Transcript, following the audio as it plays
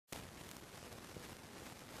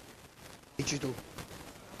dici tu.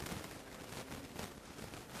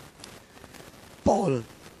 Paul,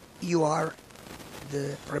 you are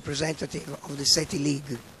the representative of the SETI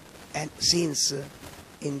League, and since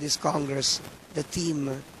in this Congress the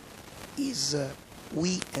theme is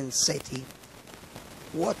we and SETI,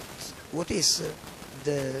 what is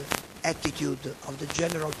the attitude of the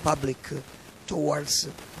general public towards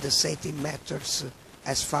the SETI matters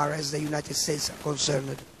as far as the United States are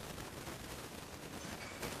concerned?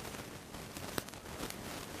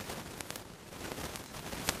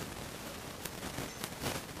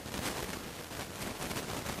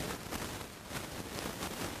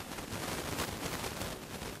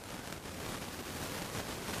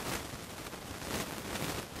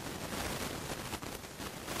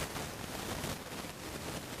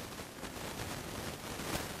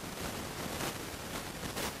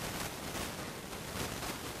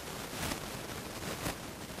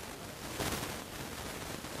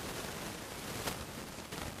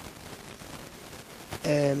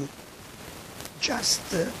 Just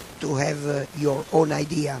to have your own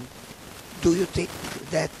idea, do you think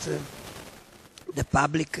that the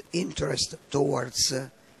public interest towards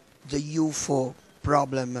the UFO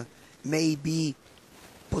problem may be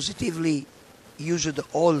positively used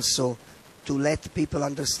also to let people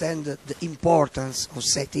understand the importance of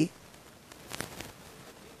SETI?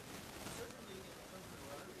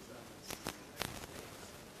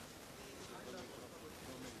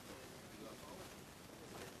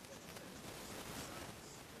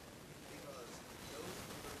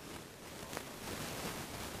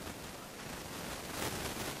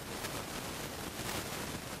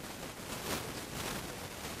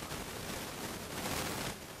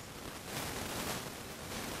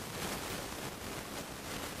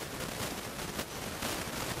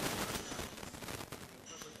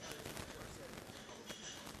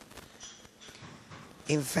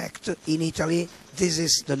 In fact, in Italy, this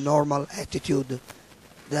is the normal attitude.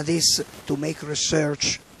 That is to make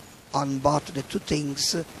research on both the two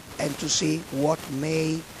things and to see what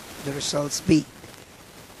may the results be.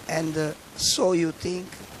 And so you think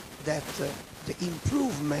that the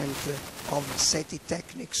improvement of SETI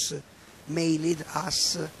techniques may lead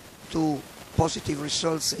us to positive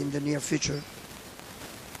results in the near future?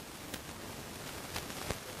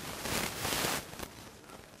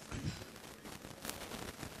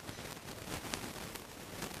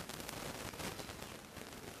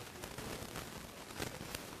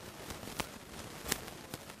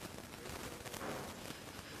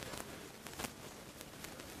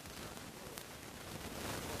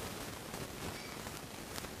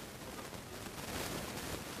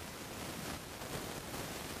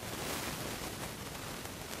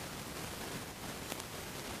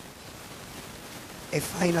 A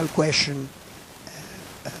final question.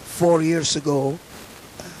 4 years ago,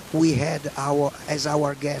 we had as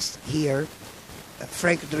our guest here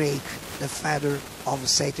Frank Drake, the father of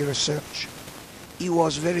SETI research. He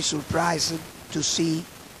was very surprised to see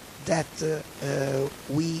that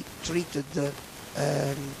we treated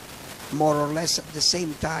more or less at the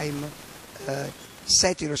same time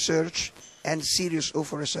SETI research and serious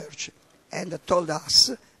UFO research, and told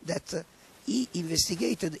us that he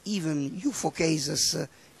investigated even UFO cases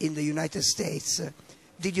in the United States.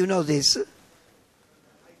 Did you know this?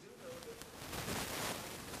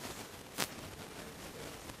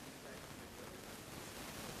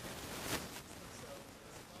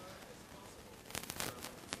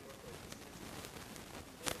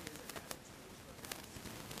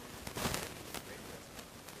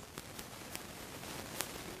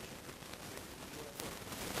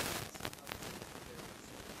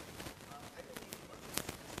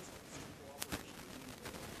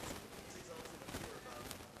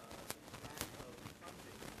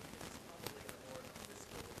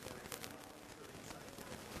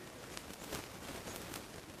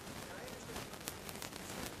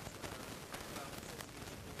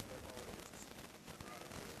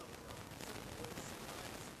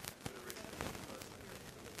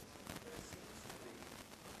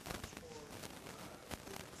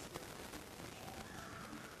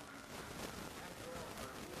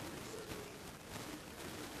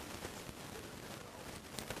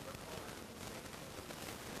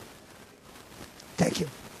 Thank you.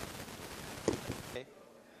 Okay.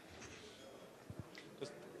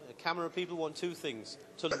 Just, camera people want two things.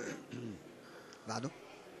 Vado.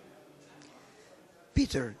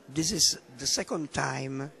 Peter, this is the second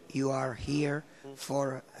time you are here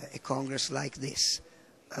for a congress like this,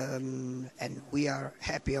 and we are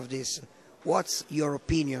happy of this. What's your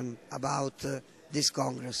opinion about this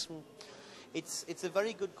congress? It's a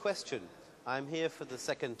very good question. I'm here for the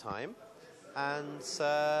second time, and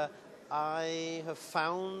I have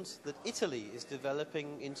found that Italy is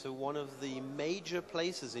developing into one of the major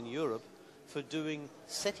places in Europe for doing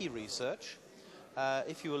SETI research.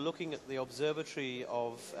 If you were looking at the observatory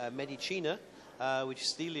of Medicina, which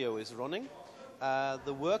Stelio is running,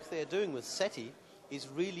 the work they're doing with SETI is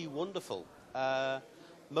really wonderful.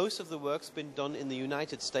 Most of the work's been done in the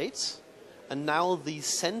United States, and now the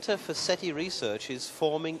Center for SETI Research is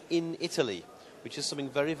forming in Italy, which is something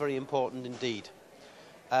very, very important indeed.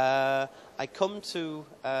 I come to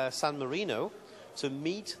San Marino to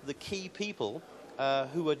meet the key people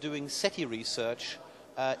who are doing SETI research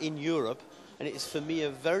in Europe, and it is for me a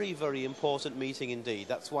very, very important meeting indeed.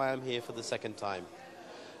 That's why I'm here for the second time.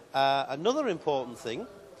 Another important thing,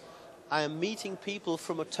 I am meeting people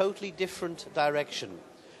from a totally different direction.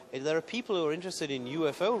 There are people who are interested in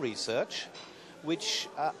UFO research, which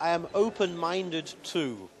I am open-minded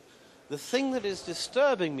to. The thing that is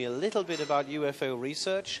disturbing me a little bit about UFO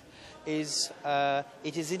research is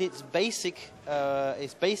it is in its basics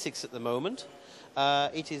at the moment.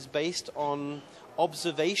 It is based on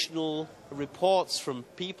observational reports from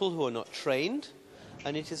people who are not trained,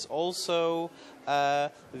 and it is also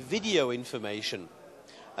video information.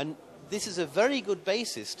 And this is a very good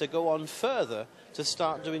basis to go on further to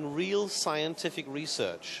start doing real scientific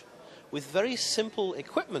research. With very simple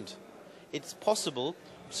equipment, it's possible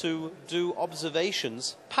to do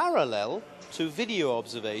observations parallel to video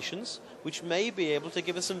observations, which may be able to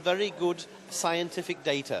give us some very good scientific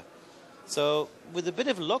data. So with a bit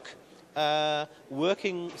of luck,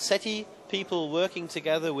 SETI people working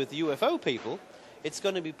together with UFO people, it's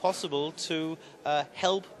going to be possible to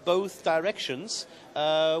help both directions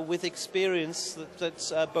with experience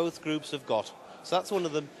that both groups have got. So that's one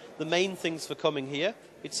of the main things for coming here.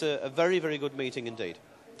 It's a very, very good meeting indeed.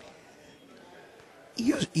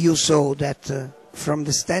 You saw that from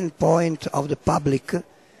the standpoint of the public,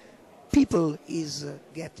 people is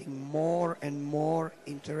getting more and more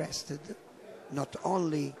interested, not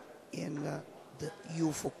only in the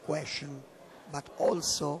UFO question, but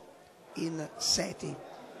also in SETI.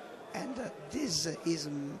 And this is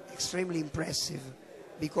extremely impressive,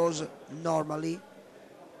 because normally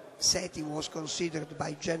SETI was considered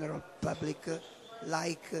by general public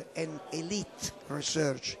like an elite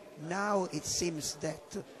research. Now it seems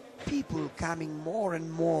that people coming more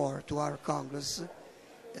and more to our Congress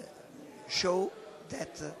show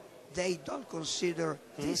that they don't consider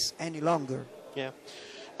this any longer. Yeah,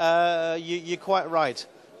 you're quite right.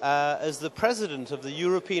 As the president of the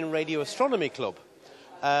European Radio Astronomy Club,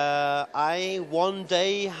 I one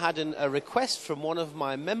day had a request from one of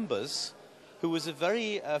my members, who was a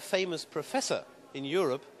very famous professor in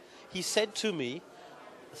Europe. He said to me,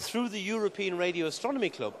 through the European Radio Astronomy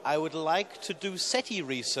Club, I would like to do SETI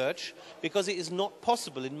research because it is not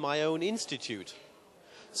possible in my own institute.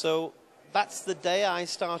 So that's the day I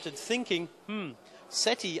started thinking,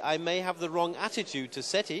 SETI, I may have the wrong attitude to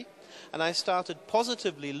SETI. And I started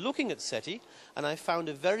positively looking at SETI, and I found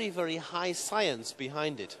a very, very high science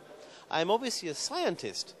behind it. I'm obviously a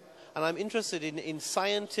scientist, and I'm interested in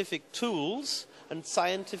scientific tools and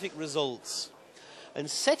scientific results. And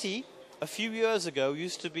SETI, a few years ago,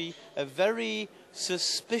 used to be a very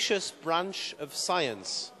suspicious branch of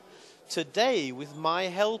science. Today, with my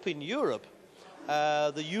help in Europe,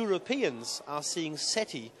 the Europeans are seeing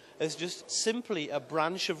SETI as just simply a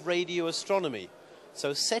branch of radio astronomy.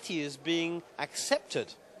 So SETI is being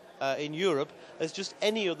accepted in Europe as just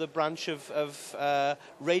any other branch of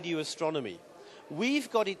radio astronomy. We've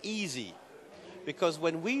got it easy, because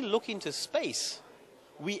when we look into space,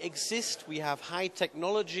 we exist, we have high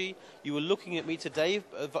technology. You were looking at me today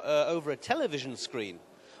over a television screen.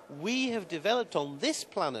 We have developed on this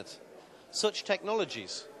planet such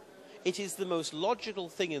technologies. It is the most logical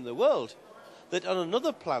thing in the world that on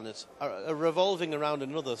another planet, revolving around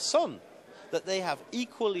another sun, that they have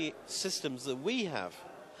equally systems that we have.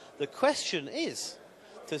 The question is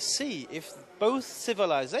to see if both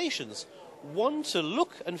civilizations want to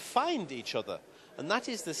look and find each other. And that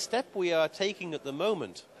is the step we are taking at the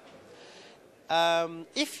moment.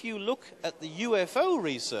 If you look at the UFO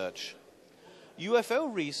research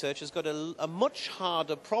has got a much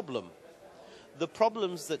harder problem. The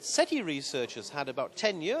problems that SETI researchers had about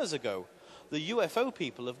 10 years ago, the UFO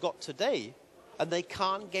people have got today, and they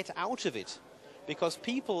can't get out of it because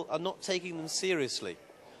people are not taking them seriously.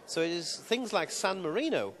 So it is things like San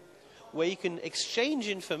Marino, where you can exchange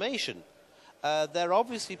information. There are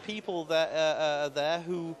obviously people there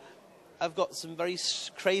who have got some very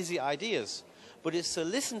crazy ideas, but it's to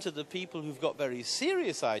listen to the people who've got very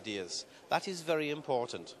serious ideas. That is very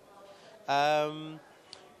important.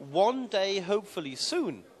 One day, hopefully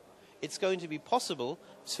soon, it's going to be possible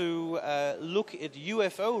to look at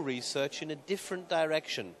UFO research in a different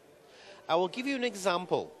direction. I will give you an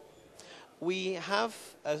example. We have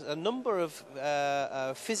a number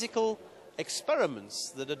of physical experiments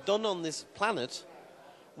that are done on this planet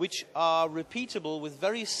which are repeatable with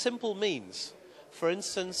very simple means. For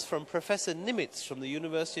instance, from Professor Nimitz from the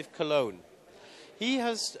University of Cologne. He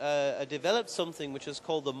has developed something which is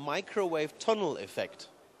called the microwave tunnel effect.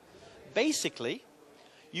 Basically,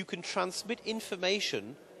 you can transmit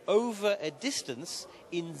information over a distance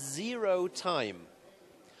in 0 time.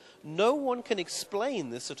 No one can explain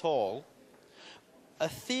this at all. A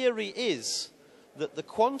theory is that the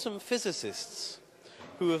quantum physicists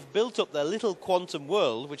who have built up their little quantum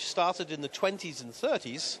world, which started in the 20s and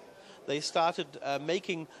 30s, they started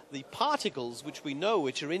making the particles which we know,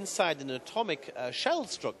 which are inside an atomic shell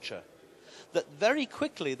structure, that very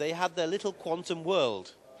quickly they had their little quantum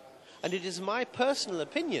world. And it is my personal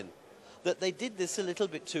opinion that they did this a little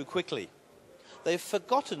bit too quickly. They've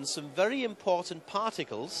forgotten some very important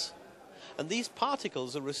particles, and these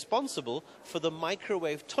particles are responsible for the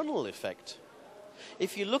microwave tunnel effect.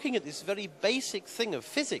 If you're looking at this very basic thing of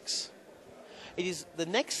physics, it is the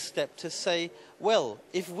next step to say, well,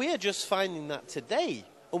 if we're just finding that today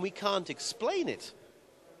and we can't explain it,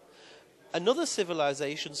 another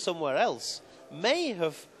civilization somewhere else may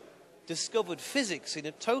have discovered physics in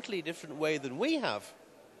a totally different way than we have.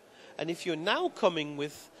 And if you're now coming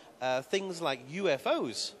with things like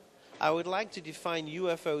UFOs, I would like to define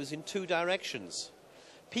UFOs in 2 directions.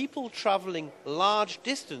 People traveling large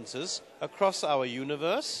distances across our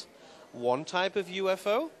universe, one type of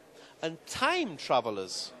UFO, and time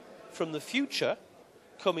travelers from the future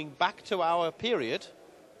coming back to our period,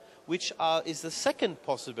 which is the second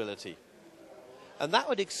possibility. And that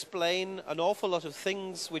would explain an awful lot of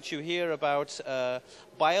things which you hear about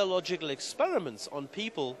biological experiments on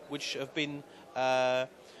people which have been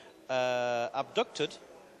abducted.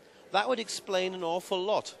 That would explain an awful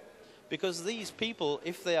lot, because these people,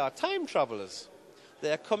 if they are time travelers,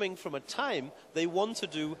 they are coming from a time they want to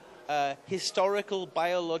do historical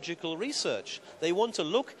biological research. They want to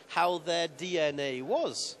look how their DNA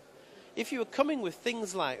was. If you are coming with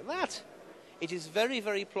things like that, it is very,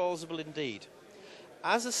 very plausible indeed.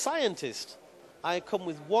 As a scientist, I come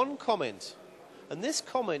with one comment, and this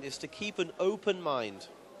comment is to keep an open mind.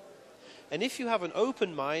 And if you have an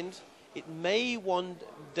open mind, it may one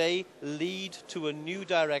day lead to a new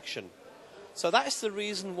direction. So that's the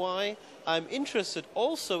reason why I'm interested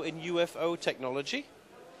also in UFO technology,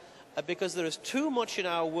 because there is too much in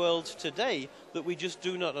our world today that we just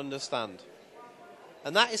do not understand.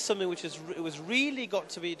 And that is something which was really got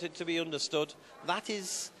to be understood. That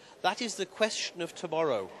is the question of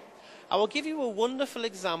tomorrow. I will give you a wonderful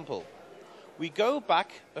example. We go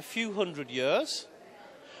back a few hundred years,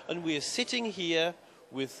 and we are sitting here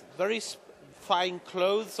with very fine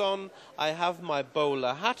clothes on. I have my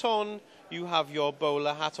bowler hat on. You have your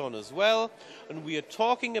bowler hat on as well. And we are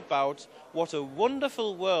talking about what a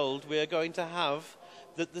wonderful world we are going to have,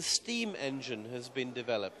 that the steam engine has been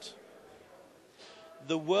developed.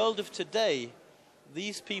 The world of today,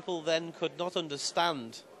 these people then could not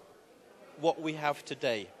understand what we have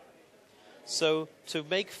today. So to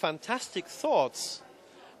make fantastic thoughts,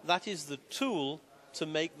 that is the tool to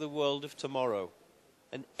make the world of tomorrow.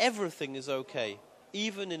 And everything is okay,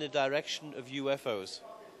 even in a direction of UFOs.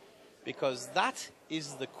 Because that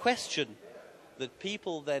is the question that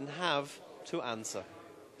people then have to answer.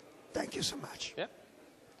 Thank you so much. Yeah.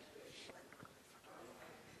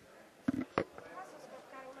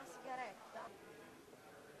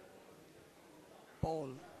 Paul,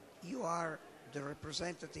 you are the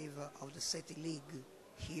representative of the SETI League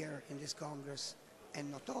here in this Congress,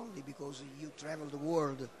 and not only because you travel the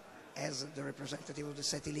world as the representative of the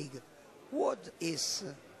SETI League. What is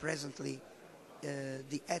presently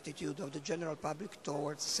the attitude of the general public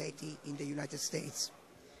towards SETI in the United States?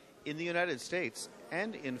 In the United States,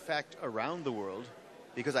 and in fact around the world,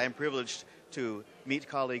 because I am privileged to meet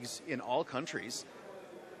colleagues in all countries,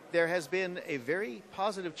 there has been a very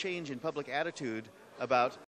positive change in public attitude about